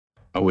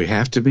Oh, we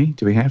have to be?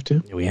 Do we have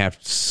to? We have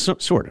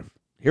sort of.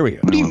 Here we go.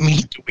 What do you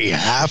mean, do we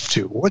have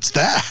to? What's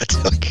that?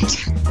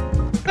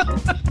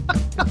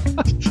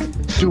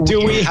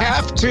 Do we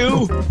have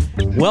to?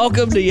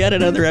 Welcome to yet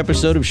another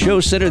episode of Show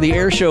Center, the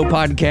Air Show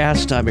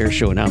podcast. I'm Air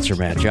Show announcer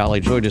Matt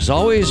Jolly, joined as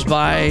always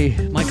by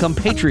my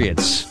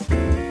compatriots,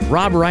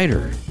 Rob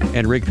Ryder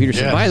and Rick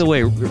Peterson. Yes. By the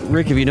way,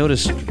 Rick, have you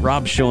noticed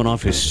Rob's showing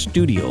off his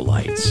studio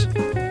lights?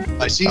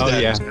 I see Oh,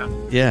 that. yeah.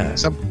 Yeah.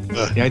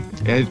 Yeah,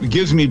 it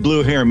gives me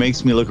blue hair,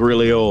 makes me look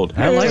really old.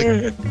 I like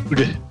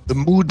it. The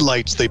mood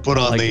lights they put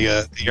on like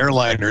the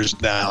airliners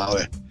now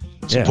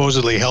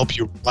supposedly help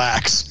you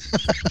relax.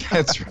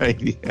 That's right.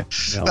 Yeah.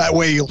 No. That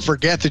way you'll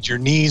forget that your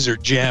knees are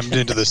jammed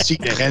into the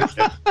seat ahead.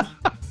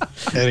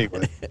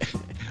 Anyway.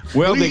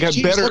 Well, they got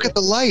Jeez, better, Look at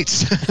the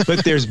lights.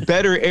 but there's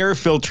better air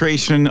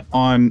filtration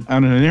on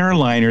an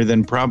airliner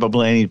than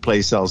probably any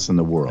place else in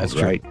the world, That's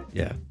true. right?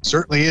 Yeah.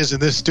 Certainly is in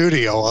this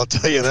studio, I'll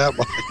tell you that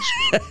much.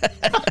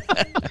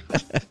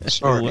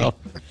 Sorry. Well,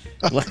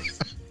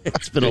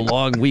 it's been a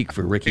long week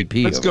for Ricky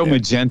P. Let's over go there.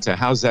 magenta.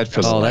 How's that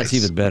for the Oh, that's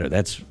lights? even better.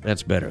 That's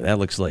better. That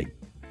looks like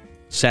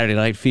Saturday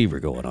Night Fever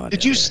going on.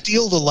 Did down you there.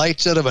 steal the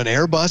lights out of an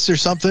Airbus or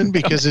something?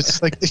 Because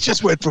it's like it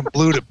just went from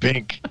blue to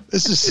pink.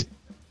 This is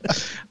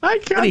I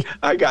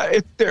got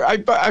it there. I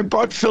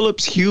bought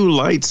Philips Hue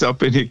lights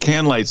up in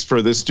can lights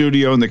for the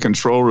studio and the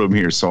control room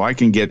here, so I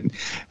can get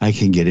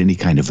any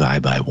kind of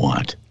vibe I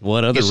want.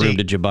 What other You see- room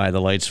did you buy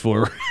the lights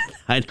for?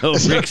 I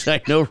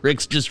know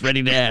Rick's just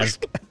ready to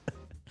ask.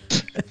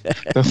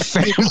 The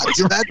family, What's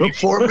that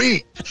before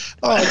me?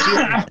 Oh,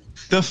 dear.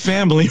 the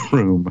family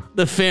room.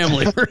 The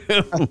family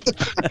room.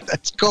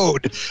 That's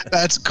code.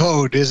 That's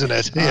code, isn't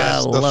it? I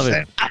love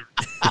it.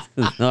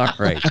 All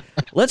right.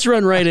 Let's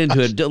run right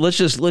into it. Let's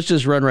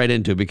just run right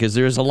into it because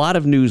there's a lot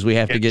of news we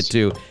have to get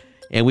to,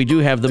 and we do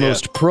have the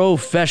most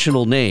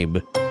professional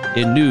name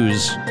in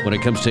news when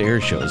it comes to air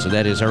shows, and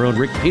that is our own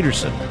Rick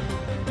Peterson.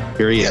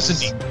 Here he Yes,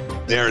 is. indeed.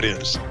 There it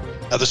is.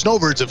 Now, the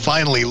Snowbirds have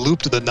finally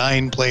looped the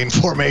 9-plane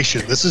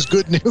formation. This is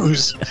good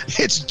news.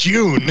 It's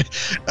June,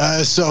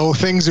 so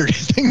things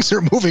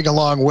are moving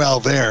along well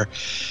there,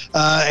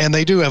 and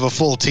they do have a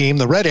full team.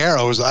 The Red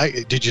Arrows.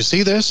 Did you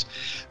see this?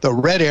 The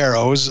Red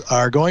Arrows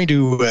are going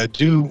to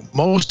do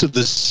most of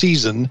the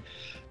season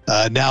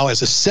now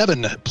as a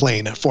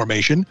 7-plane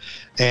formation,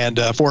 and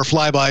for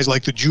flybys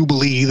like the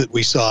Jubilee that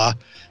we saw,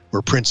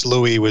 where Prince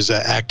Louis was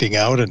acting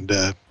out and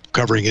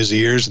covering his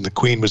ears and the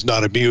Queen was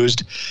not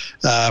amused.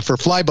 For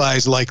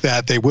flybys like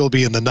that, they will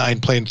be in the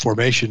 9-plane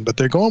formation, but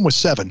they're going with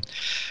 7.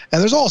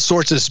 And there's all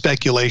sorts of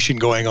speculation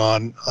going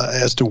on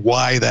as to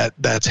why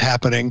that's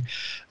happening.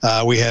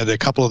 We had a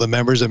couple of the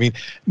members,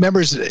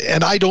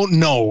 and I don't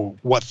know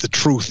what the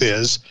truth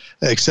is,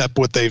 except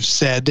what they've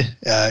said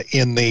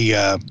in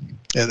the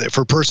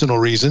for personal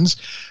reasons.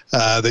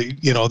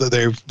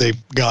 That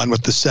they've gone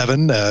with the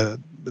 7.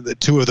 The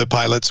 2 of the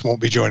pilots won't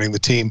be joining the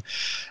team,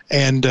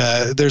 and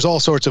there's all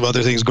sorts of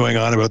other things going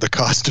on about the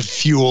cost of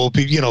fuel.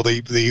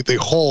 The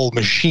whole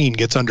machine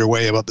gets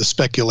underway about the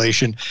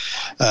speculation,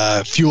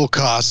 fuel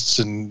costs,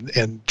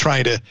 and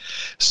trying to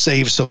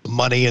save some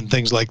money and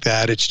things like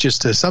that. It's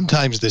just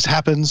sometimes this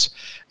happens,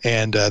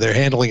 and they're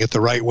handling it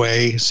the right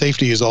way.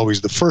 Safety is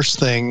always the first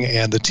thing,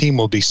 and the team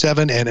will be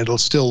 7, and it'll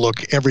still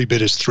look every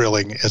bit as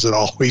thrilling as it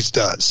always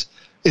does.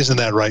 Isn't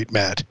that right,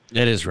 Matt?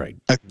 That is right.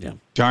 Yeah.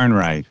 Darn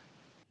right.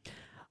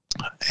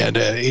 And,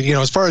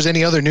 as far as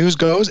any other news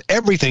goes,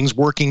 everything's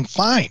working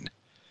fine.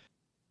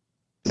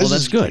 Well,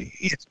 that's good.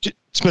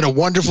 It's been a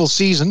wonderful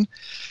season.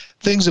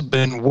 Things have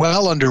been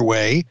well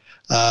underway.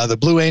 The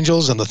Blue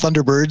Angels and the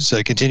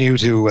Thunderbirds continue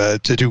to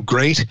do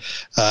great.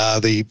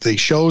 The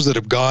shows that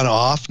have gone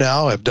off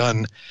now have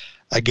done,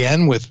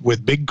 again,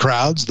 with big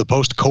crowds. The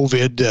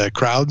post-COVID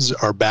crowds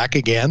are back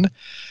again.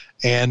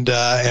 And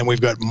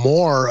we've got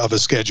more of a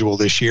schedule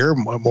this year,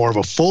 more of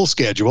a full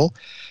schedule.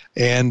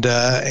 And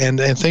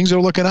things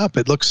are looking up.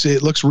 It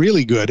looks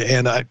really good.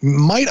 And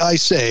might I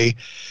say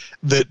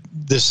that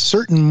this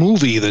certain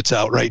movie that's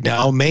out right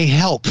now may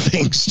help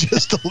things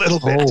just a little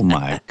bit. Oh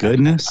my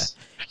goodness.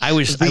 I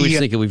was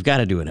thinking we've got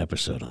to do an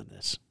episode on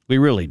this. We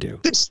really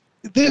do.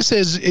 This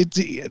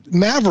is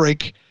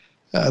Maverick,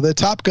 the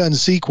Top Gun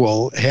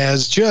sequel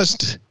has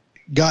just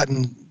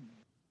gotten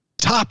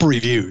top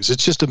reviews.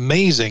 It's just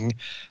amazing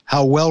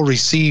how well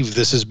received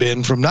this has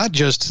been from not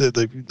just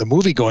the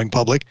movie going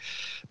public,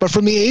 but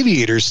from the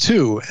aviators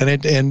too.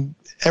 And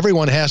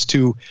everyone has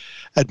to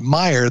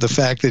admire the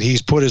fact that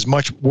he's put as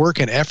much work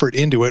and effort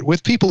into it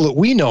with people that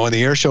we know in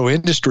the air show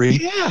industry.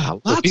 Yeah,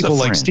 With lots people of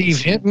like friends. Steve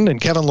Hinton and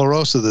Kevin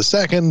LaRosa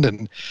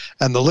II,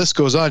 and the list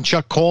goes on.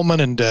 Chuck Coleman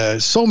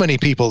and so many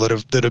people that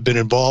have been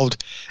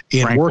involved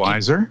in Frank working.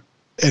 Weiser.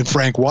 And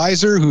Frank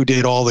Weiser, who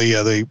did all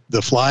the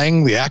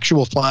flying, the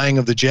actual flying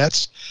of the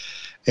jets,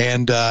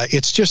 and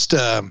it's just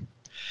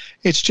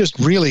it's just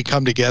really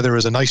come together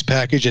as a nice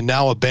package and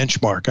now a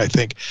benchmark, I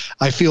think.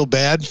 I feel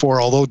bad for,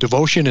 although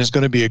Devotion is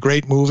going to be a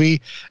great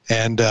movie,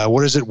 and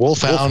what is it,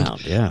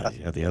 Wolfhound? Yeah,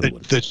 the other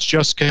one. That's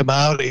just come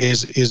out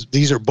is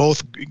these are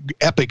both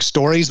epic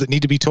stories that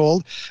need to be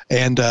told,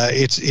 and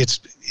it's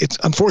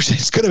unfortunately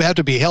it's going to have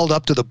to be held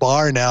up to the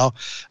bar now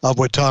of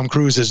what Tom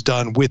Cruise has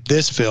done with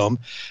this film,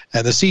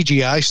 and the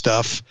CGI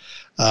stuff.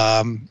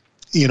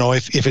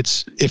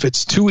 If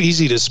it's too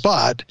easy to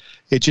spot,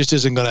 it just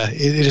isn't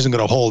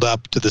gonna hold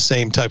up to the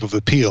same type of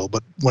appeal.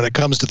 But when it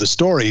comes to the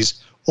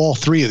stories, all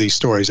three of these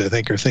stories, I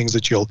think, are things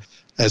that you'll,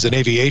 as an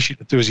aviation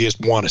enthusiast,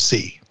 want to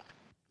see.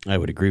 I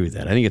would agree with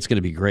that. I think it's going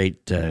to be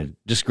great.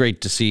 Just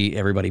great to see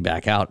everybody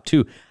back out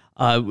too.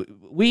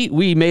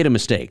 We made a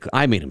mistake.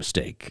 I made a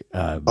mistake,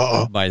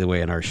 by the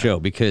way, in our show,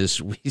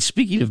 because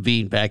speaking of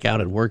being back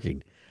out and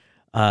working,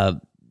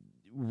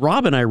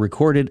 Rob and I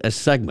recorded a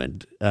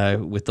segment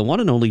with the one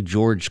and only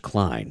George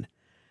Klein.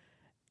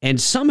 And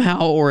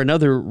somehow or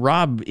another,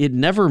 Rob, it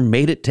never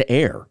made it to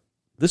air.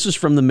 This is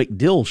from the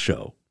McDill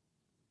show.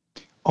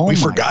 Oh, we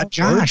forgot,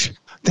 gosh.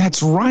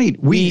 That's right.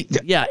 We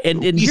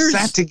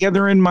sat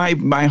together in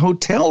my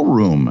hotel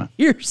room.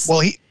 Here's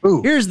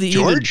the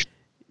George.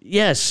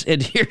 Yes,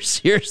 and here's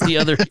the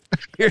other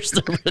here's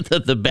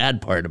the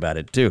bad part about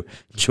it too.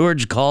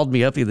 George called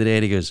me up the other day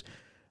and he goes,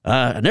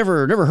 I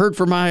never heard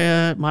from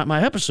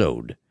my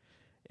episode.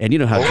 And you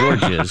know how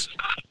George is.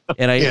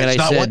 And I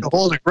said, one to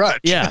hold a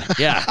grudge.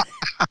 Yeah.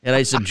 And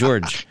I said,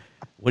 George,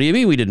 what do you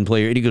mean we didn't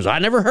play it? And he goes, I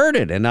never heard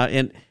it. And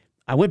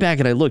I went back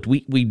and I looked.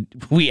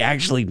 We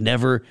actually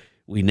never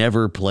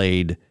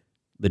played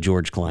the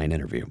George Klein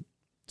interview.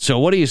 So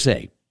what do you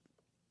say?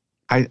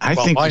 I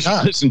think we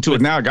should listen to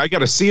it now. I got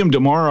to see him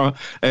tomorrow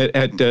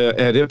at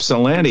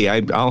Ypsilanti.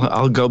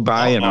 I'll go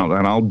by and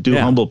I'll do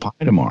Humble Pie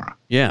tomorrow.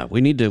 Yeah,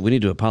 we need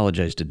to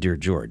apologize to dear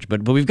George,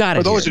 but we've got it.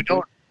 For those who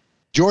don't,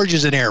 George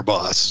is an air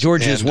boss.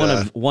 George is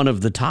one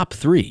of the top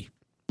three.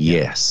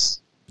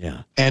 Yes.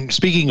 Yeah. And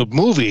speaking of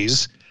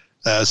movies,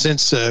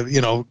 since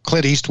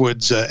Clint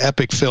Eastwood's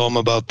epic film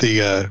about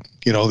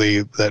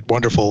that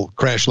wonderful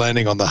crash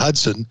landing on the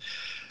Hudson,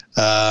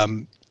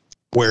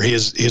 where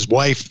his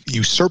wife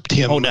usurped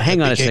him. Oh, no,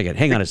 hang on a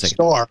second.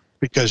 Star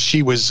because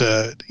she was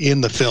in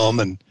the film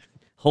and.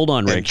 Hold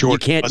on, Rick. You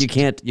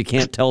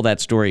can't tell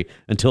that story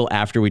until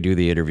after we do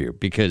the interview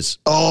because.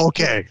 Oh,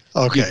 okay.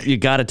 You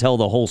got to tell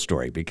the whole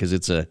story because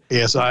it's a.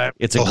 Yes,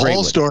 it's the a great whole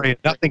one. story.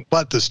 Nothing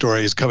but the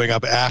story is coming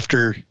up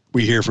after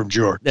we hear from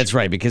George. That's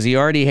right, because he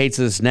already hates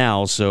us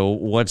now. So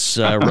what's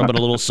rubbing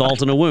a little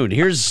salt in a wound?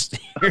 Here's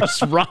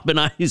Rob and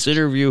I's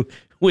interview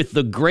with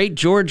the great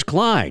George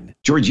Klein.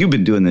 George, you've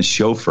been doing this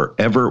show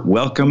forever.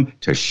 Welcome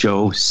to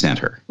Show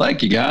Center.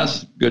 Thank you,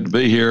 guys. Good to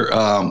be here.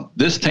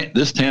 This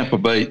Tampa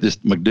Bay, this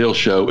McDill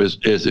show is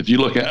if you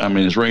look at,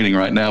 it's raining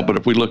right now, but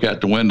if we look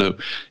out the window,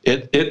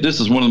 this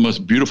is one of the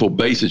most beautiful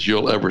bases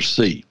you'll ever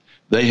see.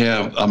 They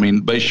have,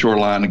 Bay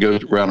Shoreline that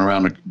goes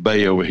around the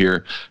bay over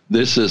here.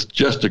 This is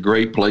just a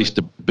great place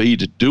to be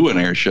to do an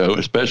air show,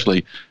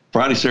 especially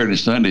Friday, Saturday,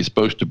 Sunday is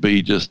supposed to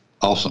be just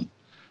awesome.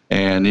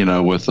 And,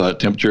 with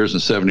temperatures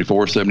of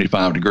 74,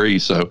 75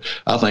 degrees. So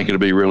I think it'll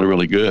be really,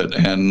 really good.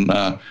 And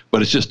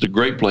but it's just a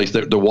great place.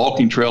 The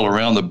walking trail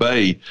around the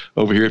bay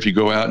over here, if you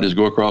go out and just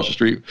go across the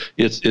street,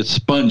 it's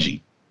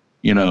spongy,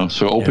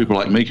 so old people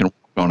like me can walk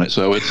on it.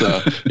 So it's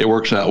it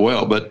works out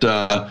well. But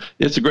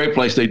it's a great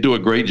place. They do a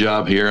great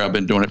job here. I've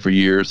been doing it for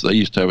years. They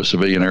used to have a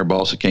civilian air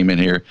boss that came in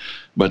here,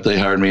 but they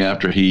hired me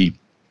after he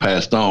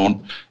passed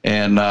on.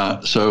 And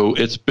so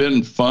it's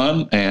been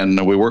fun,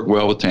 and we work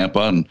well with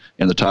Tampa and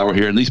the tower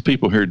here. And these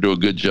people here do a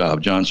good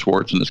job. John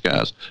Schwartz and this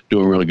guys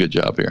do a really good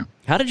job here.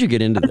 How did you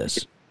get into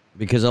this?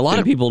 Because a lot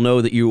of people know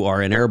that you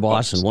are an air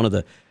boss and one of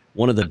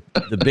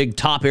the big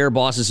top air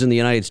bosses in the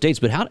United States.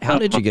 But how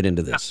did you get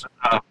into this?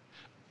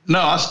 No,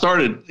 I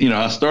started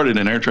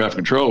in air traffic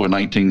control in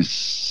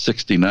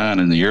 1969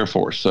 in the Air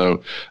Force.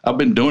 So I've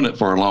been doing it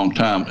for a long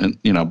time.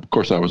 And, of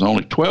course, I was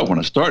only 12 when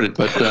I started,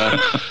 but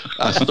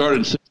I started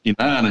in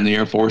 69 in the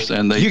Air Force.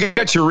 And you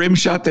got your rim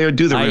shot there?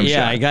 Do the rim shot.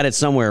 Yeah, I got it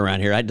somewhere around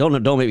here.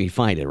 Don't make me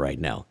find it right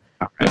now.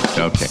 All right.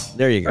 Okay.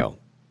 There you go.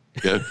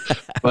 Good.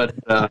 But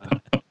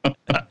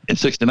in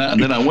 69,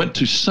 and then I went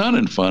to Sun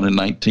and Fun in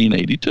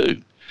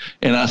 1982.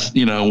 And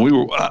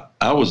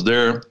I was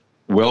there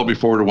well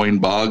before Dwayne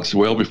Boggs,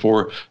 well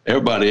before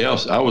everybody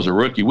else. I was a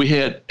rookie.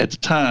 At the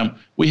time,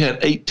 we had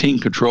 18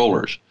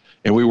 controllers,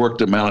 and we worked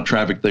the amount of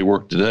traffic they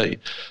work today.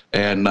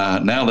 And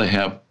now they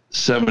have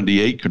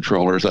 78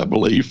 controllers, I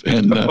believe,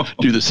 and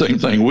do the same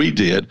thing we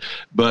did.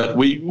 But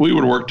we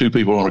would work two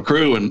people on a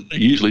crew, and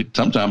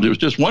sometimes it was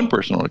just one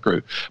person on a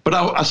crew. But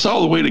I saw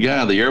the way the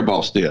guy, the air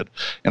boss, did.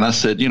 And I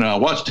said, I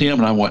watched him,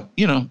 and I went,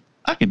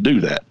 I can do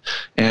that.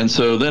 And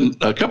so then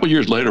a couple of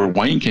years later,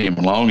 Wayne came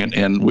along,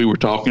 and we were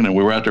talking, and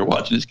we were out there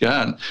watching this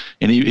guy.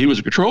 And he was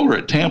a controller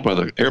at Tampa,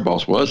 the air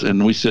boss was.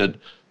 And we said,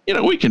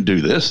 we can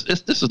do this.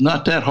 This is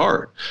not that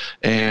hard.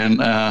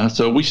 And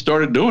so we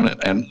started doing it.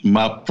 And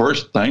my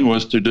first thing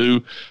was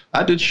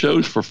I did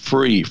shows for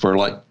free for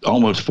like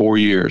almost 4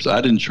 years.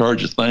 I didn't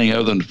charge a thing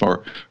other than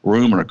for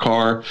room and a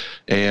car.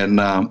 And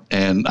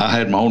I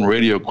had my own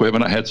radio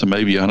equipment. I had some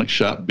avionics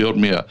shop build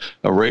me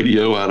a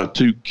radio out of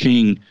two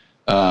King,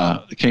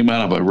 came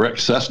out of a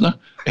wrecked Cessna.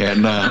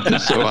 And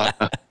so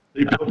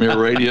they built me a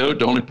radio.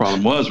 The only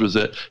problem was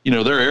that,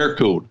 they're air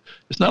cooled.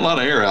 It's not a lot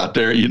of air out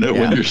there,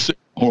 when you're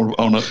sitting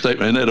on a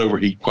statement, and that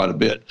overheat quite a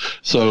bit.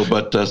 So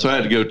I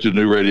had to go to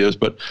new radios,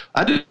 but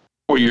I did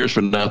 4 years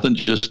for nothing,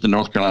 just in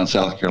North Carolina,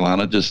 South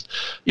Carolina, just,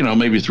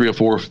 maybe 3 or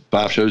 4 or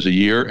 5 shows a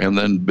year, and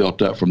then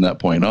built up from that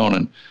point on.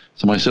 And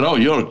somebody said, "Oh,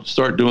 you ought to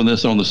start doing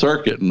this on the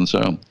circuit." And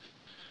so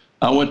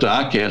I went to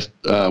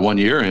ICAST 1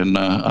 year, and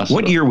I said,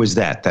 what year was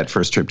that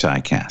first trip to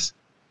ICAST?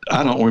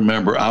 I don't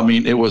remember. I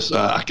mean, it was,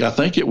 I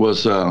think it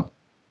was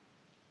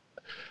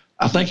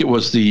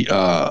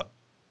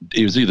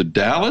it was either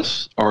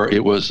Dallas or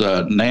it was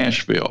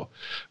Nashville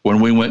when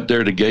we went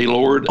there to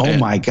Gaylord. Oh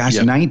my gosh,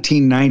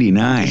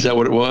 1999. Is that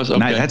what it was?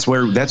 Okay. That's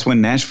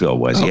when Nashville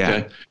was. Okay.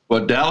 Yeah.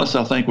 Well, Dallas,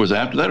 I think, was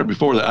after that or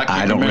before that.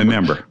 I don't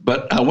remember.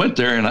 But I went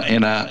there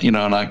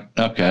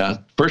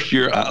first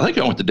year, I think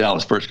I went to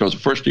Dallas first because the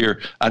first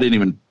year I didn't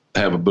even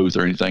have a booth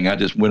or anything. I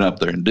just went up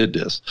there and did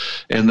this.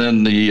 And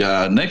then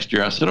the next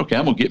year I said, okay,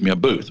 I'm going to get me a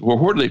booth. Well,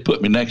 where do they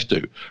put me next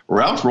to?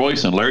 Ralph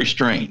Royce and Larry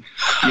Strain,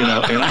 and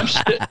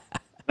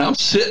I'm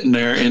sitting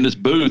there in this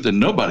booth and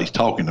nobody's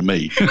talking to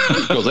me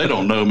because they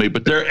don't know me,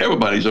 but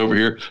everybody's over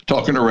here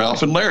talking to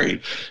Ralph and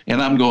Larry.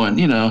 And I'm going,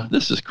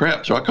 this is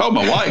crap. So I called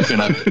my wife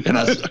and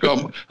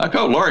I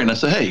called Laurie and I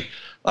said, hey,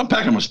 I'm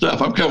packing my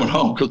stuff. I'm coming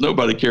home because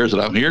nobody cares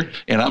that I'm here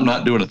and I'm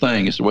not doing a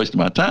thing. It's a waste of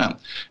my time.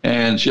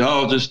 And she,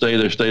 just stay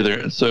there.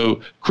 And so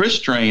Chris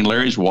Strain,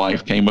 Larry's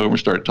wife, came over and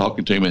started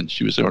talking to him, and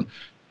she was saying,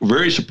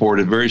 very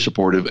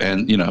supportive.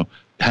 And,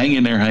 hang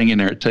in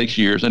there. It takes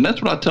years. And that's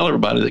what I tell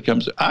everybody that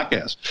comes to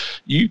ICAST.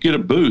 You get a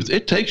booth.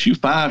 It takes you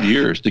 5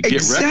 years to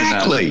get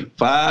recognized.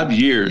 5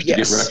 years to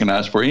get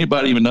recognized for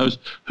anybody even knows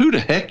who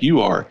the heck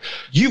you are.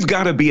 You've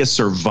got to be a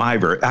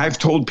survivor. I've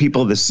told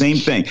people the same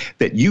thing,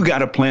 that you got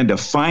to plan to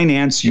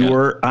finance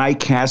your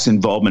ICAST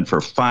involvement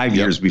for 5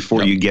 years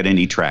before you get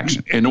any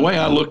traction. And the way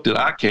I looked at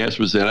ICAST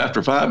was that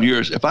after 5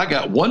 years, if I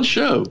got one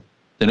show,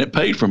 then it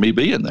paid for me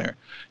being there.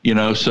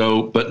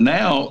 But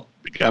now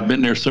I've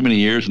been there so many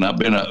years and I've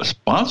been a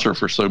sponsor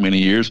for so many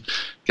years.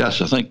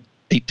 Gosh, I think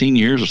 18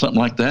 years or something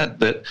like that,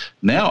 that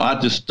now I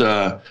just,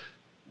 I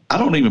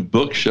don't even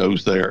book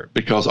shows there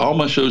because all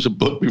my shows are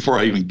booked before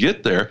I even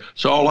get there.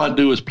 So all I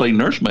do is play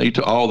nursemaid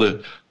to all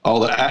the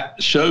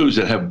shows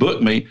that have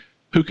booked me.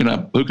 Who can I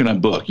book?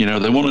 They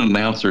want an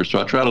announcer,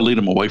 so I try to lead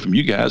them away from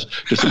you guys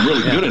to some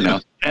really good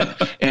announcers,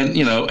 and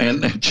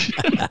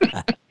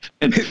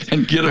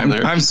get them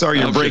there. I'm sorry,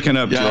 you're breaking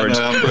up, George.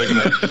 Yeah, I'm breaking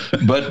up.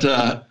 But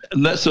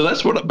so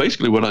that's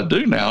basically what I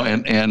do now,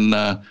 and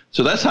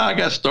so that's how I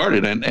got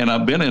started, and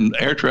I've been in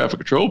air traffic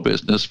control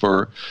business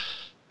since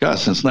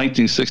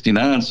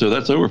 1969. So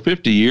that's over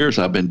 50 years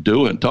I've been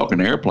talking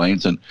to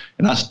airplanes, and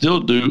I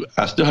still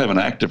have an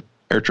active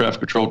air traffic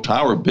control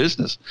tower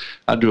business.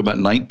 I do about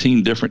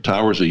 19 different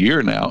towers a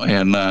year now,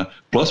 and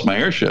plus my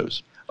air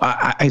shows.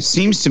 It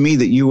seems to me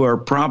that you are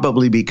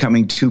probably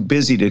becoming too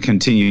busy to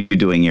continue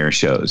doing air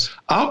shows.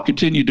 I'll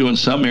continue doing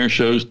some air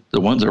shows, the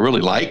ones I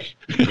really like,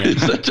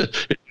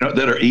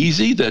 that are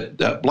easy,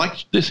 that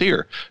like this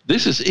here.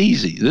 This is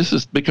easy. This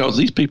is because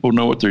these people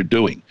know what they're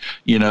doing,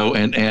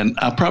 and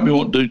I probably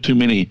won't do too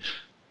many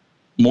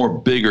more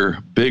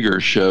bigger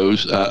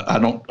shows. I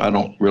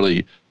don't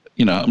really,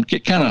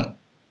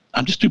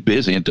 I'm just too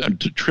busy and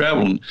to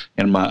travel,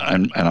 and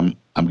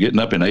I'm getting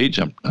up in age.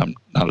 I'm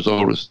not as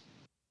old as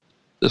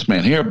this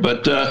man here,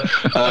 but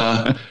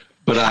I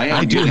am.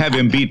 I do have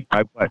him beat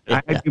by what?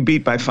 I had you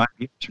beat by 5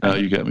 years. No,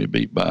 you got me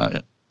beat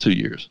by 2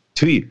 years.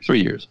 2 years.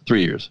 3 years.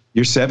 3 years.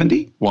 You're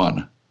 70?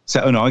 One.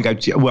 So, no, I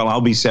got you. Well,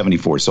 I'll be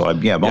 74, so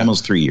I'm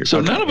almost 3 years.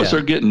 So none of us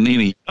are getting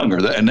any younger,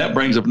 and that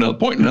brings up another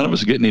point. None of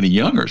us are getting any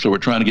younger, so we're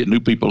trying to get new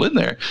people in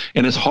there,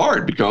 and it's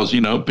hard because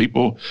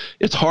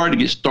it's hard to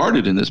get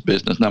started in this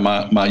business. Now,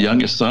 my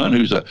youngest son,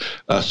 who's a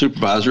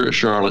supervisor at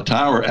Charlotte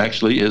Tower,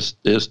 actually is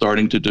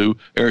starting to do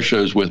air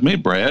shows with me,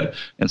 Brad,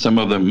 and some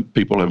of them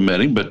people have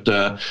met him, but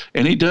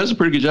and he does a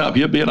pretty good job.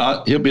 He'll be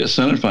at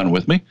Sun and Fun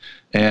with me.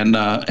 And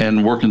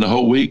working the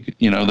whole week,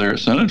 there at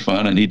Sun and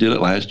Fun, and he did it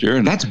last year.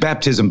 And that's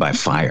baptism by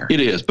fire. It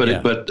is,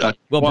 but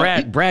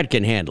Brad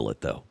can handle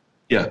it though.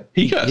 Yeah,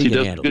 he does. He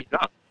does a good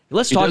job.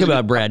 Let's talk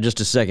about Brad just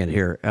a second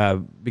here,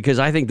 because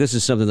I think this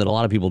is something that a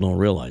lot of people don't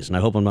realize, and I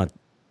hope I'm not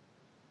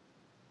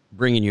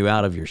bringing you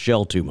out of your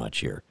shell too much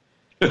here.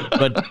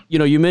 But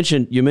you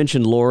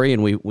mentioned Lori,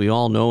 and we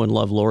all know and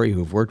love Lori,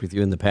 who've worked with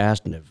you in the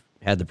past and have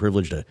had the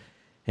privilege to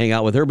hang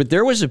out with her. But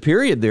there was a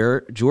period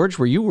there, George,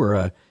 where you were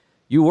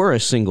a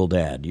single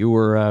dad. You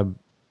were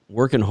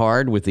working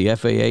hard with the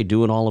FAA,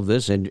 doing all of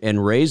this,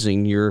 and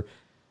raising your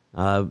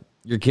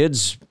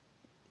kids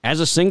as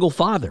a single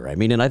father. I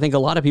mean, and I think a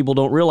lot of people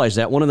don't realize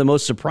that. One of the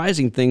most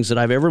surprising things that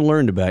I've ever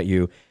learned about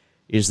you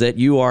is that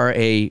you are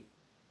a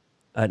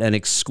an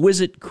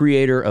exquisite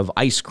creator of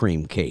ice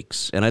cream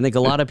cakes, and I think a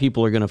lot of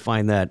people are going to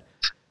find that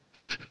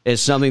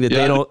as something that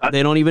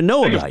they don't even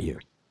know about you.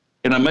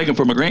 And I make them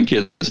for my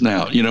grandkids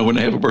now. You know, when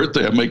they have a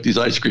birthday, I make these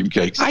ice cream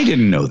cakes. I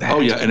didn't know that. Oh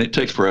yeah, and it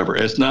takes forever.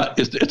 It's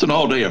an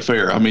all day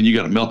affair. I mean, you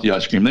got to melt the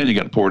ice cream, then you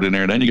got to pour it in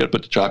there, and then you got to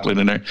put the chocolate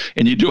in there,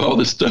 and you do all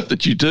this stuff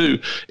that you do,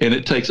 and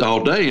it takes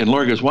all day. And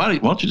Laura goes, why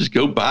don't you just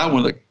go buy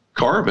one of the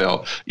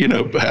Carvel,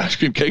 ice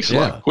cream cakes a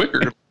lot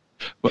quicker.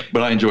 But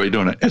I enjoy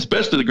doing it,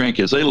 especially the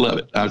grandkids. They love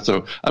it.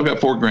 So I've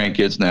got 4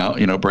 grandkids now.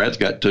 You know, Brad's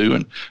got 2,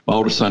 and my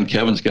oldest son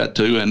Kevin's got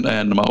 2,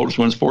 and my oldest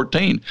one's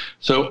 14.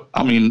 So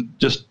I mean,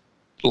 just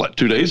like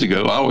 2 days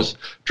ago, I was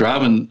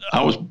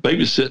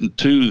babysitting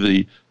 2 of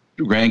the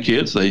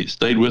grandkids. They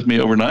stayed with me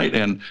overnight,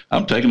 and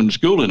I'm taking them to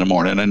school in the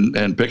morning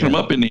and picking them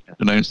up in the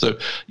afternoon. So,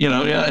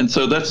 and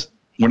so that's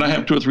when I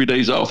have 2 or 3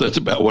 days off, that's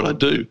about what I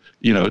do,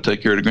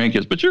 take care of the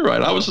grandkids. But you're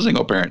right. I was a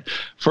single parent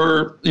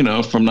for,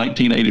 from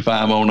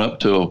 1985 on up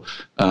till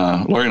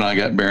Lori and I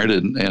got married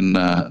in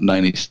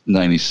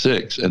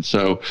 1996. And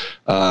so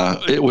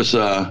it was,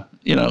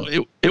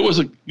 it was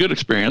a good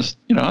experience.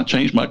 I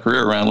changed my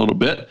career around a little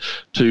bit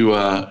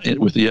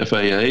with the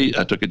FAA.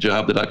 I took a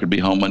job that I could be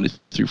home Monday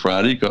through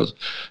Friday because,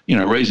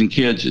 raising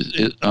kids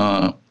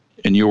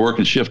and you're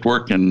working shift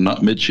work and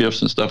not mid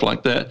shifts and stuff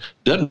like that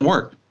doesn't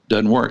work.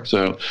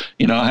 So,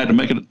 I had to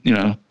make it,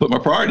 put my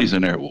priorities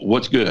in there.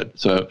 What's good?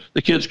 So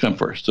the kids come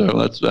first. So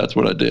that's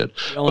what I did.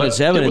 Well, and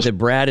it's evident that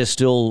Brad is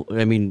still,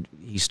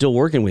 he's still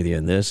working with you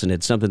in this, and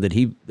it's something that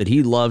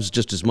he loves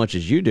just as much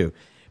as you do.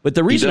 But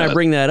the reason I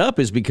bring that up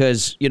is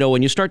because,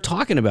 when you start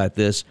talking about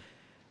this,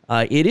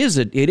 it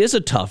is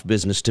a tough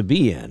business to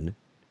be in.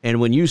 And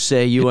when you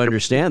say you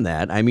understand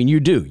that,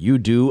 you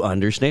do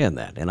understand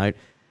that. And I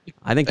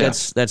think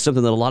that's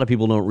something that a lot of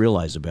people don't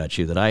realize about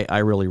you that I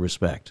really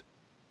respect.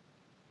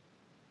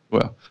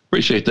 Well,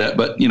 appreciate that.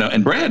 But,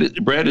 and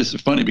Brad is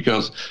funny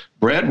because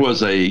Brad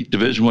was a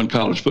Division I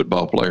college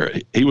football player.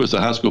 He was a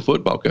high school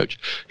football coach.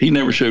 He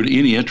never showed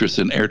any interest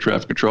in air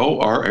traffic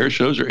control or air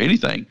shows or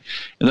anything.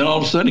 And then all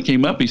of a sudden he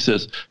came up, he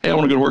says, hey, I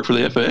want to go to work for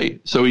the FAA.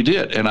 So he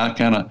did. And I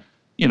kind of,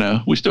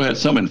 we still had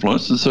some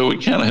influence. And so we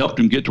kind of helped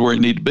him get to where he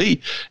needed to be.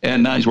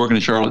 And now he's working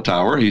in Charlotte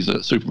Tower. He's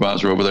a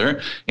supervisor over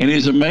there. And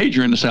he's a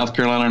major in the South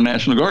Carolina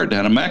National Guard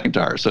down in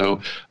McIntyre. So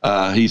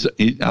I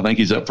think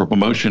he's up for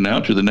promotion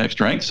now to the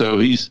next rank. So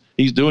he's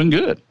doing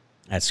good.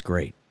 That's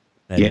great.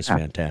 That is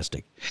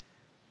fantastic.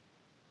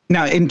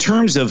 Now, in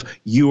terms of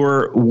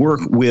your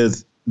work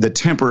with the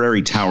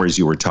temporary towers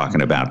you were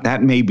talking about,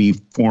 that may be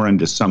foreign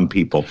to some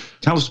people.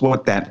 Tell us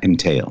what that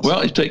entails.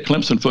 Well, you take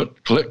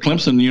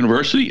Clemson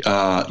University,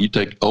 you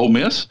take Ole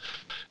Miss,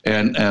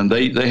 and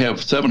they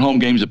have 7 home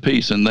games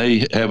apiece, and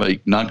they have a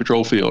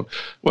non-control field.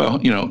 Well,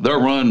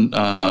 they'll run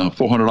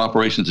 400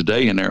 operations a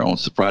day in there on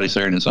Friday,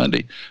 Saturday, and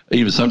Sunday,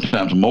 even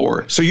sometimes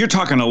more. So you're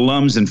talking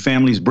alums and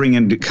families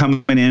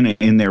coming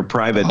in their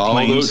private planes?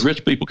 All those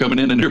rich people coming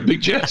in their big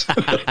jets.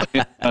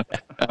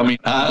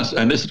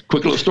 And this is a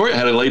quick little story. I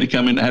had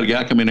a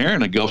guy come in there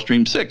in a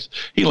Gulfstream 6.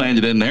 He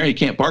landed in there. He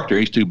can't park there.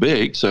 He's too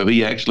big. So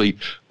he actually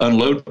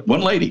unloaded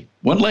one lady,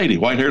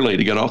 white-haired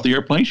lady, got off the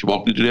airplane. She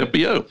walked into the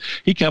FBO.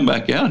 He come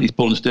back out. He's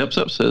pulling the steps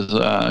up, says,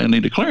 I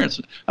need a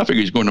clearance. I figure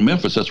he's going to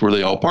Memphis. That's where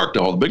they all parked,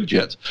 all the big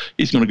jets.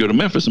 He's going to go to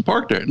Memphis and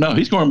park there. No,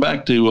 he's going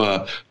back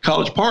to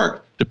College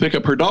Park to pick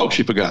up her dog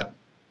she forgot.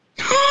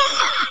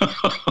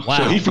 Wow.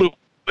 So he flew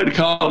to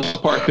College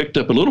Park, picked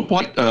up a little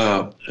white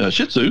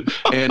Shih Tzu,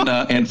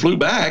 and flew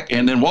back,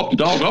 and then walked the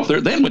dog off there,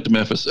 then went to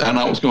Memphis. And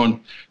I was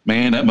going,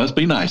 man, that must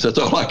be nice. That's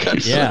all I got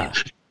to say.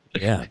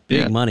 Yeah,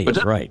 big money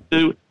is right.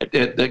 Do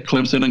at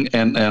Clemson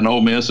and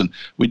Ole Miss, and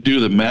we do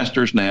the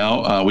Masters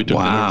now. We took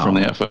it over from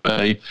the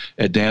FAA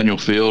at Daniel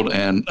Field,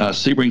 and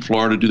Sebring,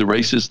 Florida, do the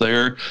races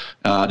there.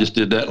 Just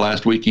did that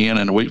last weekend,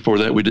 and the week before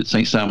that we did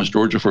St. Simons,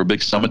 Georgia for a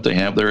big summit they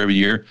have there every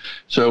year.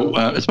 So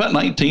it's about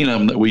 19 of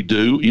them that we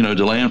do,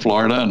 DeLand,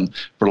 Florida, and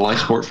for the light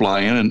sport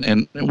fly-in,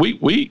 and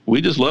we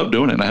just love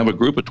doing it. And I have a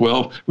group of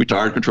 12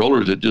 retired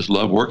controllers that just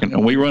love working,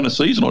 and we run a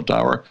seasonal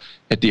tower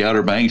at the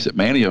Outer Banks at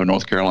Manteo,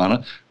 North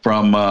Carolina,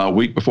 from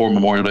week before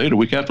Memorial Day to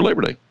week after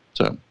Labor Day.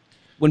 So,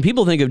 when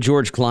people think of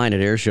George Klein at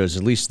air shows,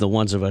 at least the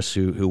ones of us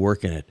who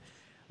work in it,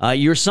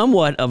 you're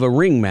somewhat of a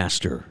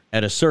ringmaster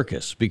at a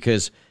circus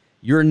because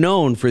you're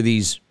known for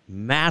these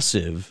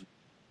massive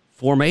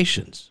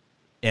formations,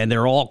 and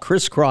they're all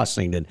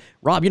crisscrossing. And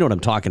Rob, you know what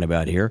I'm talking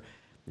about here.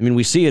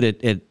 We see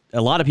it at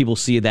a lot of people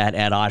see that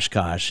at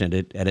Oshkosh and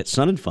at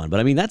Sun and Fun,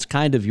 but that's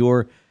kind of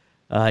your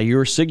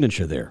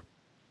signature there.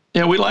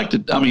 Yeah, we like to.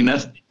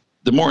 That's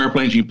the more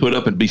airplanes you can put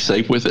up and be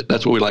safe with it.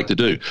 That's what we like to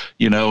do,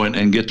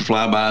 and get the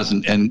flybys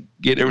and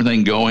get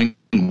everything going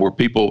where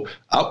people.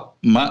 I've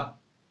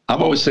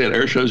always said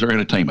air shows are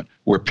entertainment.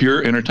 We're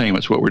pure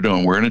entertainment. It's what we're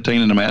doing. We're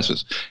entertaining the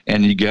masses,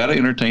 and you got to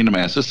entertain the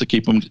masses to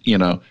keep them,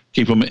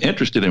 keep them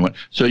interested in it.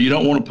 So you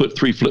don't want to put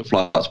 3 flip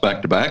flops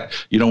back to back.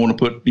 You don't want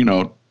to put,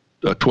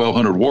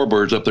 1,200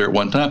 warbirds up there at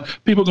one time,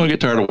 people are going to get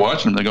tired of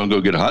watching them. They're going to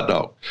go get a hot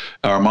dog.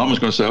 Our mama's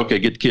going to say, okay,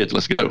 get the kids.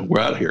 Let's go. We're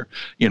out of here.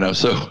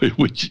 So,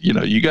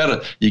 you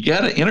got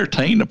to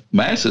entertain the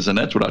masses, and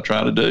that's what I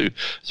try to do.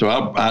 So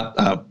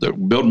I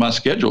build my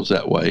schedules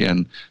that way.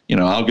 And,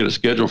 I'll get a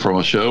schedule from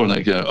a show, and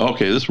they go,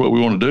 okay, this is what we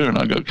want to do. And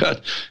I go,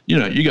 God,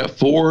 you got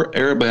 4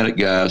 aerobatic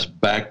guys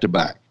back to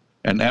back.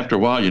 And after a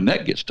while, your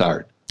neck gets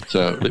tired.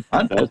 So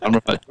mine does. I'm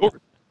not sure.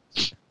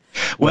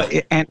 Well,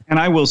 and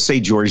I will say,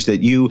 George,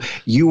 that you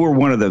were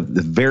one of the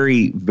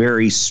very,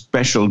 very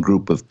special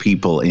group of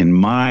people in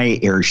my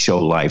air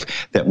show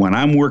life, that when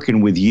I'm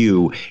working with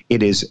you,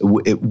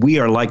 we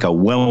are like a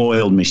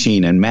well-oiled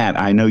machine. And Matt,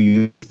 I know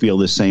you feel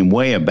the same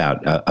way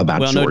about George.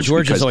 Well, no,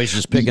 George is always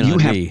just picking on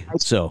me.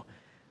 So,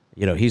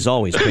 he's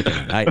always picking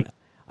on.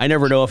 I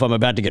never know if I'm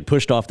about to get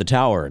pushed off the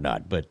tower or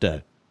not,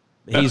 but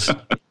he's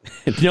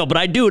no, but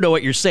I do know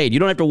what you're saying. You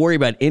don't have to worry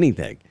about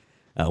anything.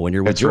 When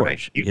you're with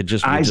George, right. it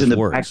just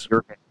works.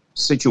 Your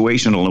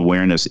situational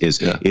awareness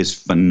is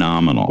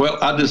phenomenal. Well,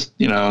 I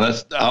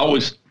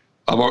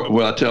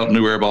tell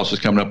new air bosses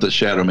coming up that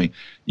shadow me,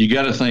 you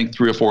got to think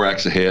 3 or 4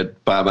 acts ahead,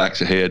 5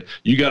 acts ahead.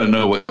 You got to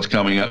know what's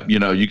coming up. You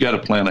got to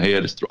plan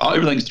ahead.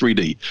 Everything's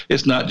 3D.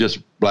 It's not just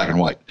black and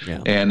white.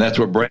 Yeah. And that's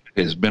what Brad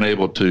has been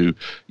able to,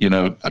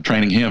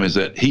 training him is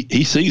that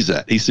he sees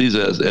that. He sees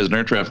as an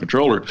air traffic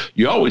controller,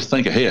 you always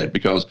think ahead,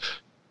 because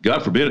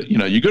God forbid,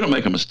 you're going to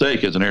make a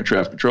mistake as an air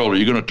traffic controller.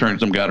 You're going to turn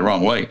some guy the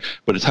wrong way,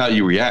 but it's how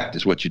you react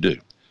is what you do.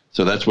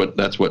 So that's what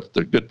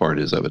the good part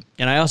is of it.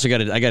 And I also got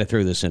to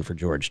throw this in for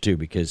George too,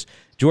 because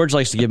George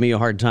likes to give me a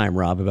hard time,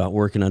 Rob, about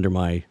working under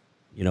my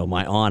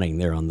awning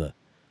there on the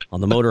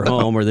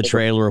motorhome or the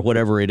trailer or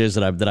whatever it is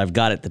that I've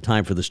got at the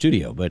time for the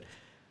studio. But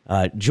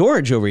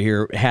George over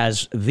here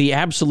has the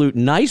absolute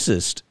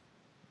nicest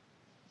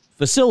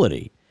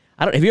facility.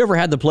 Have you ever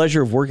had the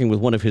pleasure of working with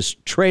one of his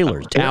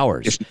trailers,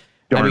 towers?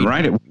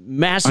 Right.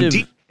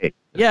 Massive,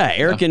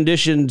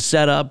 air-conditioned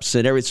setups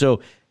and everything.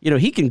 So,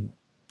 he can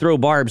throw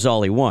barbs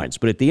all he wants,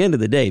 but at the end of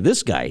the day,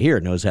 this guy here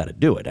knows how to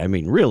do it. I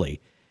mean,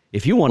 really,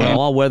 if you want an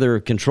all-weather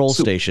control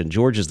station,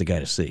 George is the guy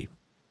to see.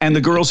 And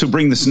the girls who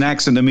bring the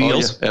snacks and the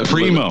meals,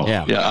 primo.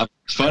 Yeah.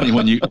 It's funny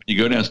when you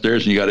go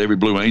downstairs and you got every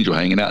Blue Angel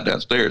hanging out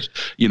downstairs,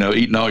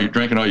 drinking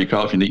all your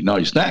coffee and eating all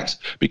your snacks,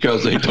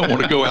 because they don't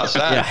want to go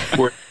outside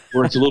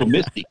where it's a little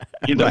misty,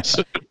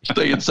 so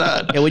stay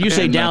inside. And when you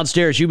say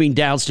downstairs, you mean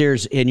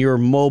downstairs in your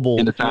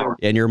mobile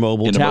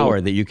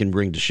tower that you can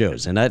bring to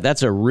shows. And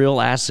that's a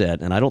real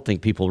asset, and I don't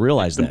think people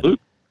realize that.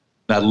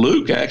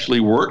 Luke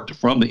actually worked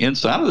from the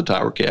inside of the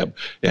tower cab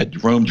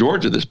at Rome,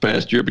 Georgia this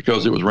past year,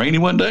 because it was rainy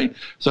one day.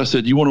 So I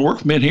said, you want to work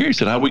from in here? He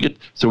said, how we get?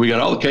 So we got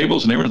all the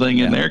cables and everything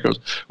in there, because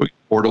we got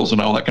portals and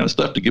all that kind of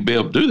stuff to be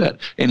able to do that.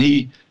 And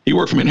he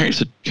worked from in here. He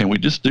said, can we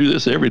just do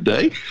this every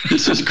day?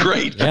 This is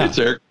great. It's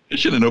air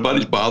conditioned and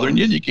nobody's bothering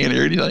you and you can't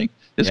hear anything.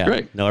 It's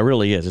great. No, it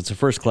really is. It's a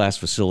first-class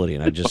facility,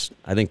 and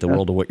I think the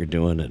world of what you're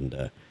doing.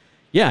 And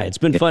it's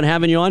been fun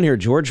having you on here,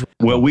 George.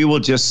 Well, we will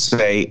just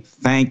say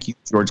thank you,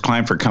 George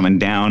Klein, for coming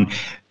down.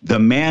 The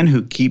man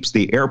who keeps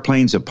the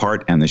airplanes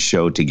apart and the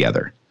show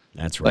together.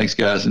 That's right. Thanks,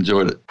 guys.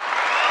 Enjoyed it.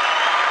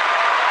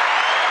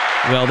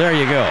 Well, there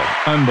you go.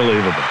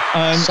 Unbelievable.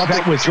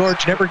 Something with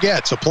George never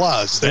gets.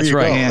 Applause. There That's you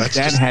right. go. And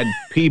that had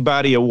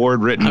Peabody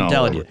Award written all over. I'm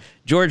telling you.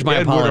 George, my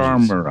Edward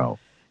apologies. Murrow.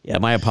 Yeah,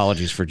 my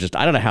apologies for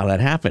I don't know how that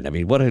happened. I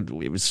mean,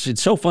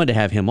 it's so fun to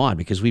have him on,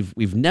 because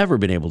we've never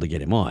been able to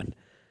get him on.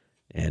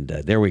 And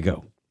there we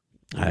go.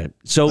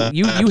 So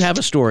you have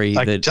a story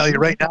I can tell you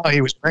right now,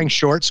 he was wearing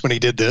shorts when he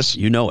did this.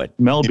 You know it.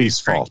 Melby's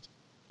fault.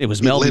 It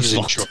was Melby's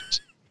fault.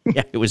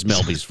 Yeah, it was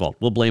Melby's fault.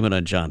 We'll blame it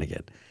on John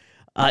again.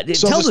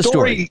 So tell the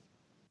story.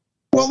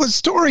 Well, the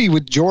story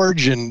with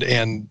George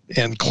and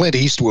Clint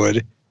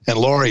Eastwood and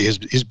Lori,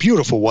 his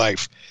beautiful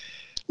wife.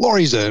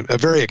 Lori's a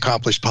very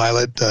accomplished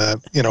pilot, a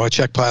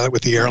Czech pilot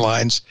with the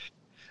airlines,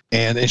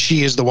 and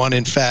she is the one,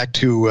 in fact,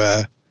 who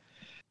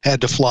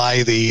had to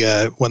fly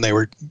when they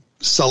were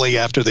Sully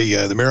after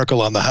the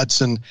miracle on the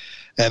Hudson,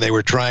 and they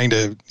were trying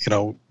to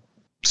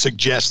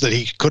suggest that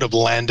he could have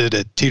landed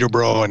at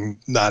Teterboro and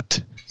not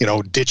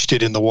ditched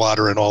it in the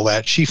water and all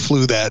that. She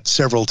flew that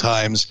several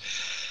times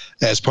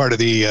as part of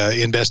the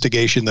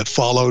investigation that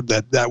followed.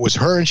 That was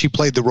her, and she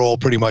played the role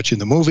pretty much in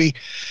the movie.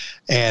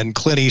 And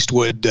Clint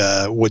Eastwood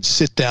would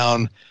sit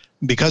down,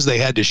 because they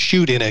had to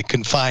shoot in a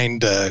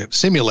confined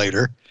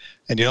simulator,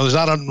 and there's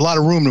not a lot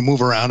of room to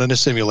move around in a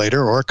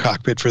simulator, or a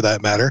cockpit for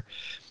that matter.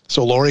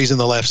 So Lori's in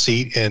the left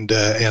seat, and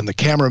the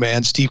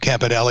cameraman, Steve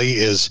Campanelli,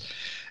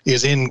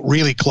 is in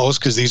really close,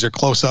 because these are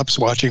close-ups,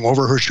 watching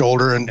over her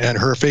shoulder and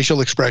her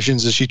facial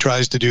expressions as she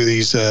tries to do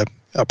these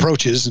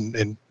approaches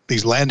and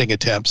these landing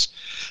attempts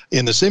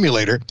in the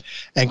simulator.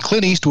 And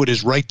Clint Eastwood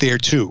is right there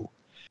too,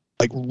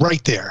 like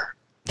right there,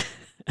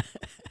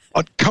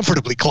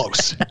 uncomfortably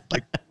close,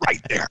 like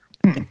right there.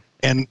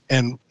 And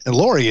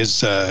Lori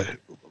is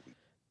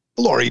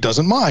Lori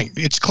doesn't mind.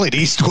 It's Clint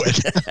Eastwood.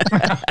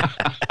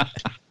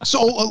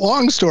 So,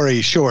 long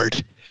story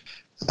short,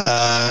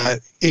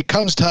 it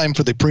comes time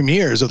for the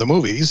premieres of the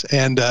movies,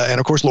 and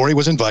of course Lori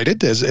was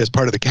invited as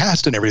part of the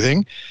cast and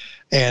everything.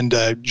 and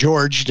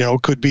George,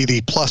 could be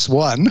the plus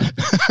one.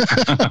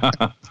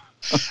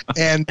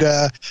 And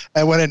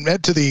when it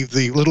met to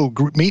the little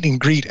meet and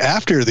greet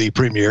after the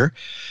premiere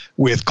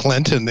with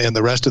Clint and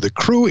the rest of the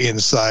crew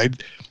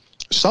inside,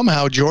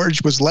 somehow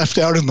George was left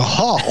out in the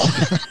hall.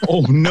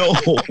 Oh, no.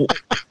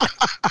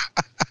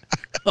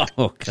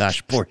 Oh,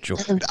 gosh, poor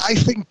George. And I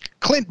think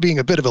Clint, being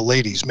a bit of a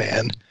ladies'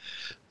 man,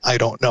 I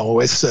don't know.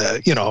 It's,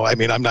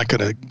 I'm not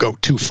going to go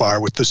too far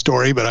with the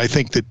story, but I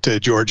think that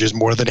George is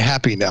more than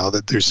happy now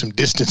that there's some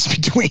distance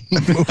between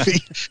the movie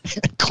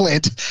and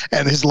Clint,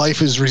 and his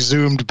life is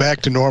resumed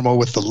back to normal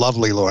with the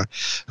lovely Laura,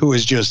 who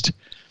is just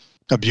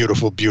a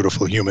beautiful,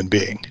 beautiful human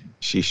being.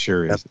 She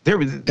sure is. There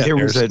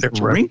was a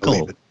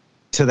wrinkle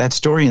to that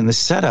story in the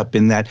setup,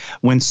 in that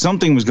when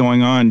something was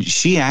going on,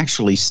 she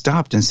actually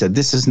stopped and said,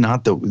 this is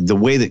not the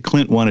way that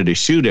Clint wanted to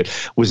shoot it,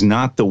 was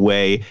not the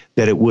way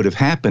that it would have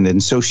happened.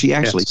 And so she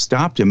actually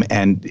stopped him.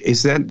 And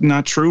is that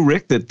not true,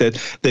 Rick,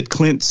 that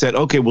Clint said,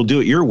 okay, we'll do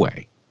it your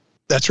way?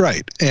 That's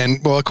right. And,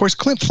 well, of course,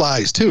 Clint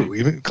flies, too.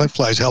 Even Clint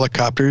flies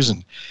helicopters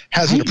and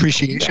has an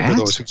appreciation for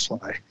those who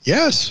fly.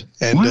 Yes,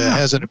 and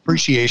has an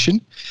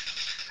appreciation.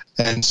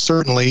 And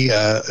certainly,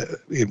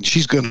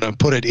 she's going to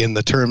put it in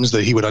the terms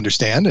that he would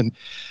understand,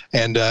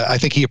 and I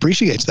think he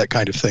appreciates that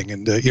kind of thing.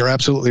 And you're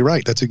absolutely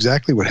right; that's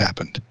exactly what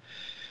happened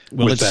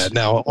with that.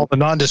 Now, all the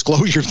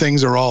non-disclosure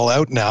things are all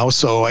out now,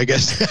 so I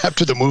guess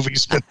after the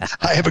movie's been,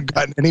 I haven't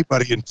gotten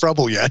anybody in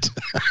trouble yet.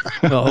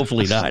 Well,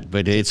 hopefully not.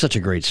 But it's such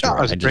a great story.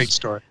 No, it's a great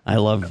story. I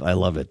love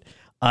it.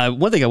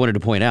 One thing I wanted to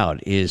point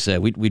out is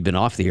we'd been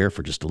off the air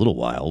for just a little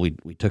while.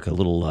 We took a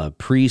little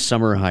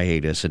pre-summer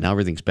hiatus, and now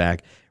everything's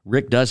back.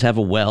 Rick does have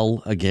a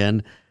well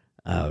again.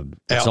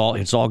 It's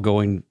all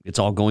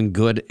going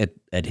good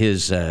at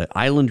his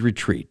island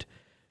retreat,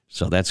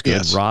 so that's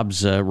good. Yes.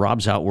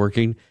 Rob's out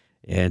working,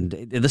 and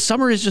the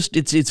summer is just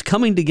it's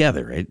coming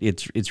together.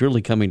 It's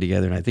really coming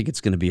together, and I think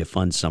it's going to be a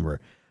fun summer.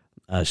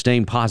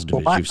 Staying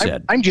positive, as you've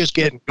said. I'm just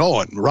getting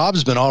going.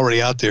 Rob's been already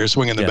out there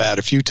swinging the bat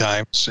a few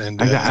times, and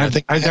I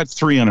think I got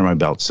 3 under my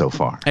belt so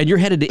far. And you're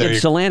headed to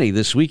Ypsilanti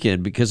this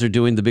weekend because they're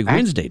doing the big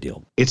Wednesday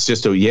deal. It's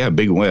just a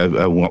big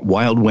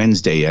Wild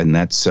Wednesday, and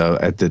that's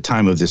at the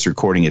time of this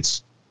recording,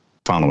 it's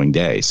following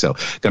day. So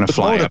going to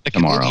fly up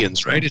tomorrow.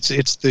 Canadians, right?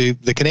 It's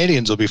the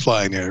Canadians will be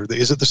flying there.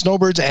 Is it the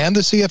Snowbirds and the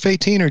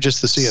CF-18 or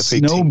just the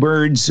CF-18?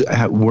 Snowbirds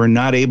were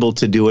not able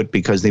to do it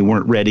because they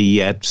weren't ready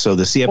yet. So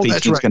the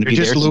CF-18 is going to be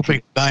just there.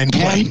 Looping 9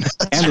 planes.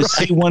 And the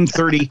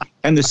C-130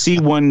 and the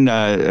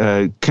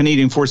C-1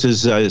 Canadian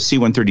Forces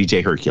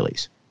C-130J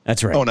Hercules.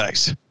 That's right. Oh,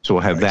 nice. So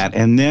we'll have that.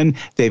 And then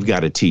they've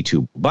got a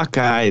T-2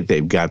 Buckeye.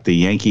 They've got the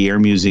Yankee Air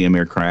Museum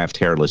aircraft,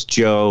 Hairless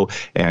Joe,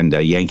 and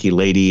Yankee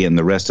Lady, and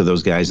the rest of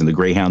those guys, and the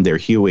Greyhound there,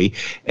 Huey.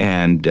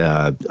 And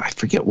I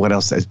forget what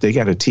else. They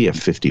got a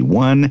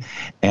TF-51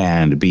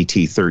 and a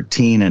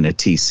BT-13 and a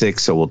T-6.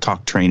 So we'll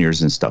talk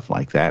trainers and stuff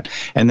like that.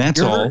 And that's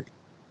all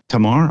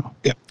tomorrow.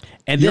 Yeah.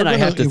 And then I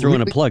have to throw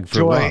in a plug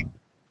for Rob.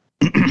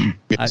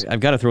 I've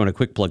got to throw in a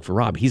quick plug for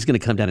Rob. He's going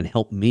to come down and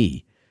help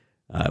me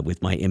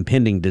with my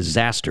impending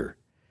disaster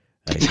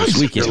this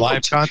weekend. Your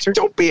live concert?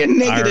 Don't be a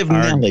negative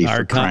Nelly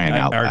for crying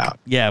out loud.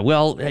 Yeah,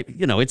 well,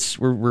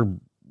 we're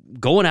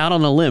going out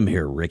on a limb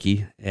here,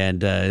 Ricky,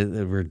 and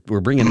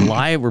we're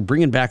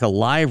bringing back a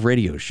live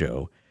radio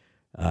show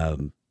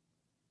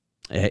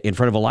in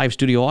front of a live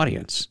studio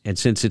audience. And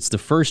since it's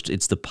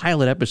the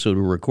pilot episode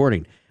we're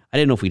recording, I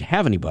didn't know if we'd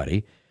have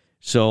anybody,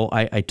 so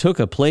I took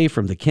a play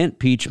from the Kent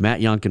Peach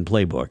Matt Yonkin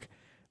playbook,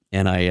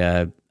 and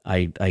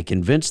I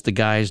convinced the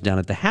guys down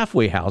at the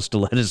halfway house to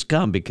let us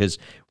come because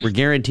we're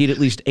guaranteed at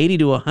least 80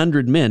 to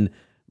 100 men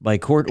by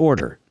court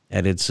order.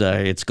 And it's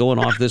going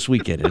off this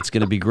weekend. It's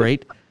going to be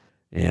great.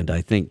 And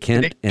I think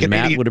Kent and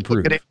Matt would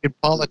approve. In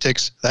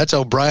politics, that's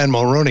how Brian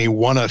Mulroney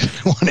won a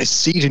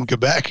seat in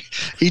Quebec.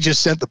 He just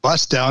sent the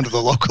bus down to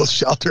the local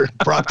shelter and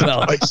brought the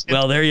bus.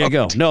 Well, there you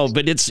go. No,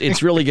 but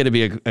it's really going to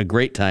be a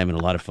great time and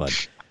a lot of fun.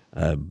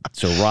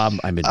 So, Rob,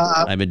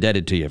 I'm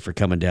indebted to you for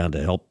coming down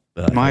to help.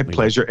 My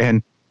pleasure.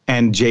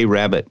 And Jay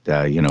Rabbit,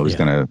 is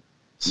going to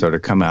sort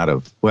of come out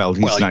of,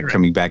 he's not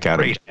coming back out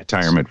of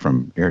retirement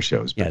from air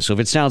shows. But. Yeah, so if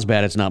it sounds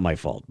bad, it's not my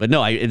fault. But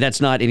no,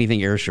 that's not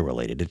anything air show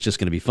related. It's just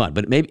going to be fun.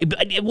 But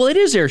it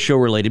is air show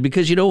related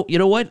because you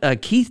know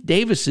what? Keith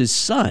Davis's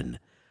son,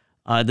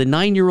 the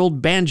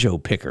 9-year-old banjo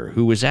picker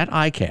who was at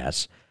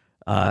ICAS,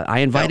 I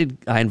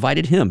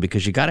invited him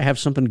because you got to have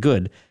something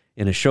good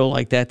in a show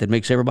like that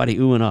makes everybody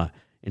ooh and ah.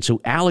 And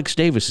so Alex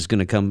Davis is going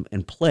to come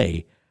and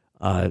play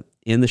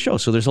in the show.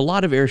 So there's a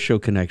lot of air show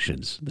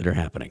connections that are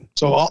happening.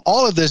 So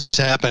all of this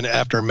happened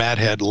after Matt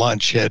had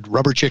lunch, had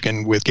rubber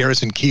chicken with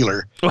Garrison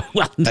Keillor.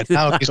 Well, and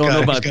now he's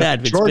got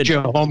that.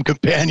 Georgia home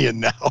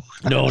companion now.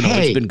 No,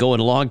 it's been going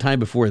a long time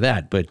before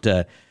that. But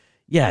it's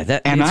going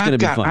to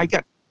be fun.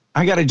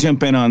 I got to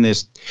jump in on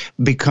this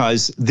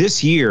because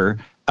this year,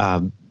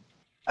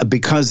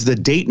 because the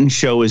Dayton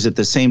show is at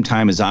the same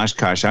time as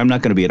Oshkosh, I'm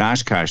not going to be at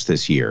Oshkosh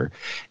this year.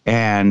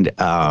 And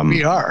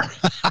we are.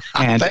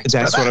 And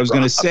that's what I was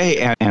going to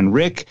say. And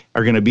Rick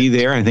are going to be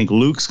there. I think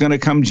Luke's going to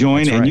come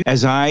join. That's and right.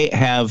 as I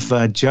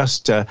have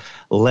just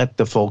let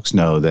the folks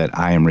know that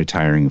I am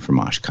retiring from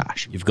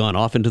Oshkosh. You've gone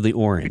off into the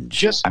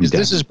orange.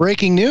 This is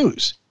breaking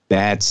news.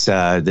 That's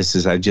I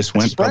just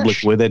went It's fresh. public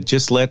with it.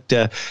 Just let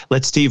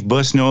Steve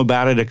Buss know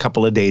about it a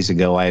couple of days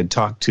ago. I had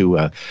talked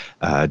to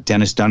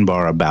Dennis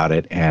Dunbar about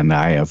it, and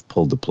I have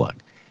pulled the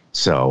plug.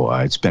 So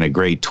it's been a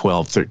great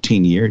 12,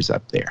 13 years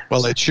up there.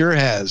 Well, it sure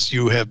has.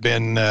 You have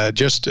been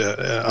just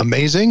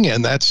amazing,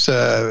 and that's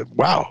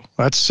wow.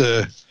 That's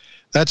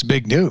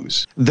big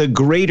news. The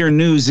greater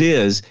news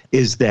is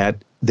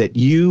that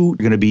you are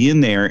going to be in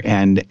there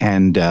and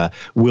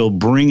will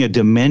bring a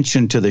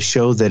dimension to the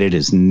show that it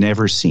has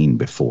never seen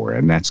before,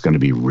 and that's going to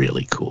be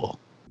really cool.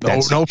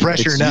 No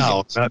pressure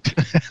now. Well,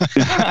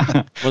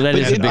 that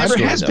is a big never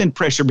story, has though. been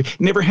pressure.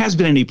 Never has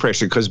been any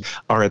pressure because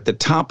are at the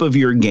top of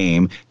your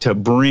game to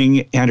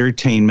bring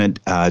entertainment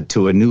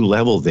to a new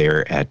level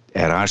there at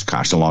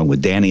Oshkosh, along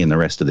with Danny and the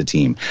rest of the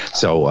team.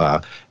 So,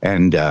 I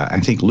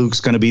think Luke's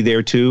going to be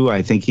there too.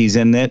 I think he's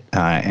in it,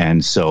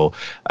 and so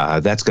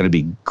that's going to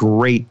be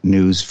great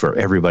news for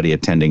everybody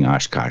attending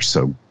Oshkosh.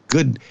 So,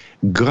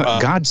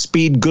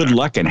 Godspeed, good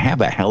luck, and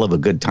have a hell of a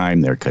good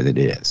time there because it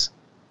is.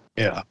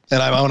 Yeah.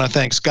 And I want to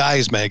thank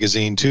Skies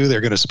Magazine, too. They're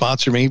going to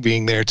sponsor me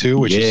being there, too,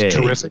 which is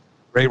terrific.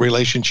 Great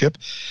relationship.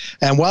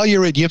 And while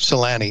you're at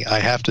Ypsilanti, I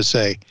have to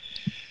say,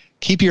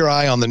 keep your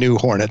eye on the new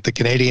Hornet, the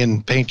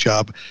Canadian paint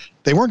job.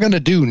 They weren't going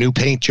to do new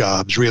paint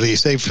jobs, really,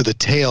 save for the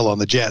tail on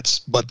the jets,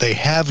 but they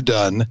have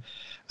done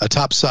a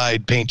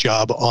topside paint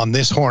job on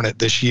this Hornet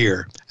this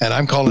year. And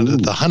I'm calling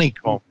it the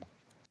Honeycomb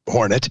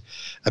Hornet.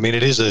 I mean,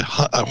 it is a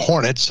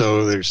Hornet,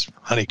 so there's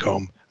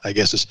honeycomb, I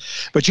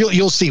guess. But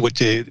you'll see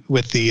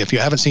if you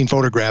haven't seen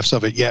photographs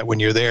of it yet, when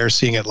you're there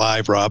seeing it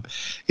live, Rob,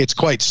 it's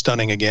quite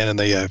stunning again. And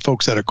the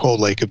folks at Cold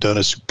Lake have done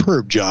a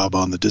superb job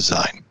on the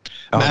design.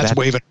 Matt's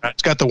waving.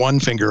 It's got the one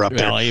finger up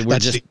there.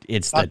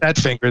 It's not that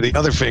finger, the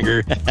other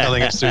finger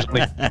telling us there's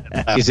only.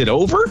 Is it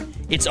over?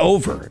 It's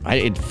over.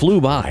 It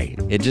flew by.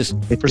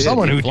 For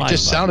someone who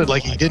just sounded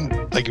like he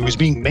didn't, like he was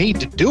being made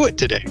to do it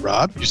today,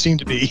 Rob. You seem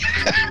to be.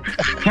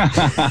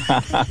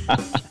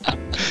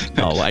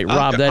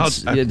 Rob, that's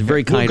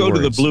very kind words. We'll go words.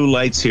 to the blue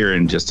lights here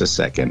in just a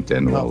second,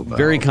 and we'll.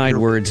 Very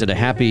kind words and a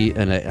happy,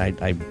 and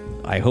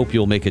I hope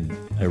you'll make a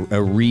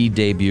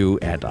re-debut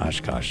at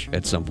Oshkosh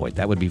at some point.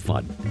 That would be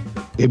fun.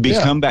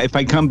 If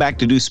I come back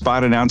to do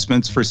spot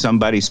announcements for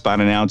somebody, spot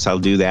announce, I'll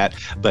do that.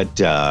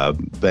 But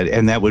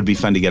and that would be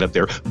fun to get up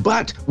there.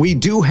 But we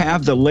do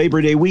have the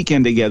Labor Day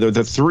weekend together,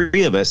 the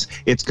three of us.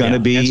 It's going to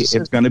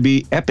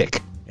be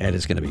epic. And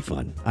it's going to be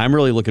fun. I'm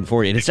really looking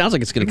forward. And it sounds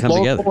like it's going to come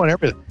together. And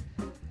everything.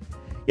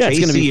 Yeah, it's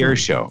going to be KC Air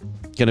Show.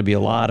 It's going to be a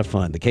lot of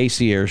fun. The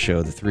KC Air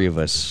Show, the three of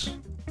us,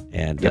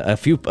 and a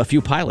few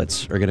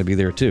pilots are going to be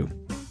there too.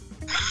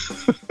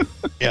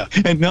 Yeah,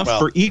 enough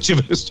for each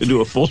of us to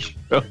do a full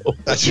show.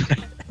 That's right.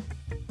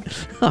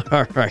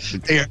 All right.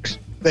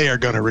 They are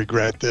going to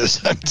regret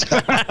this. All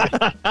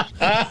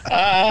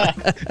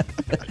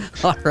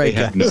right. I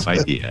have no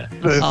idea.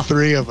 The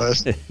three of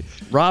us.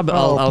 Rob,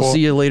 I'll see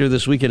you later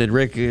this weekend. And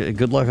Rick,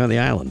 good luck on the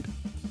island.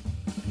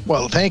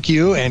 Well, thank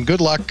you, and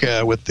good luck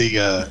with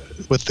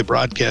the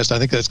broadcast. I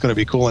think that's going to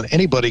be cool, and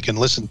anybody can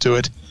listen to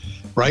it,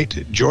 right?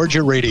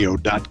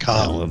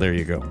 GeorgiaRadio.com. Oh, well, there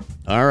you go.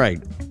 All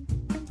right.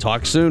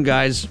 Talk soon,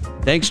 guys.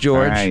 Thanks,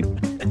 George. All right.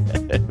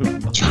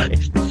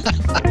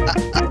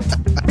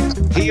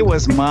 He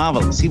was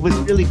marvelous. He was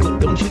really good.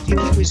 Don't you think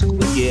he was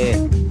good? Yeah.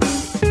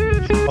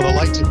 Well, the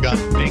lights have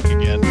gotten pink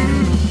again.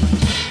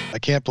 I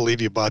can't believe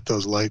you bought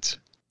those lights.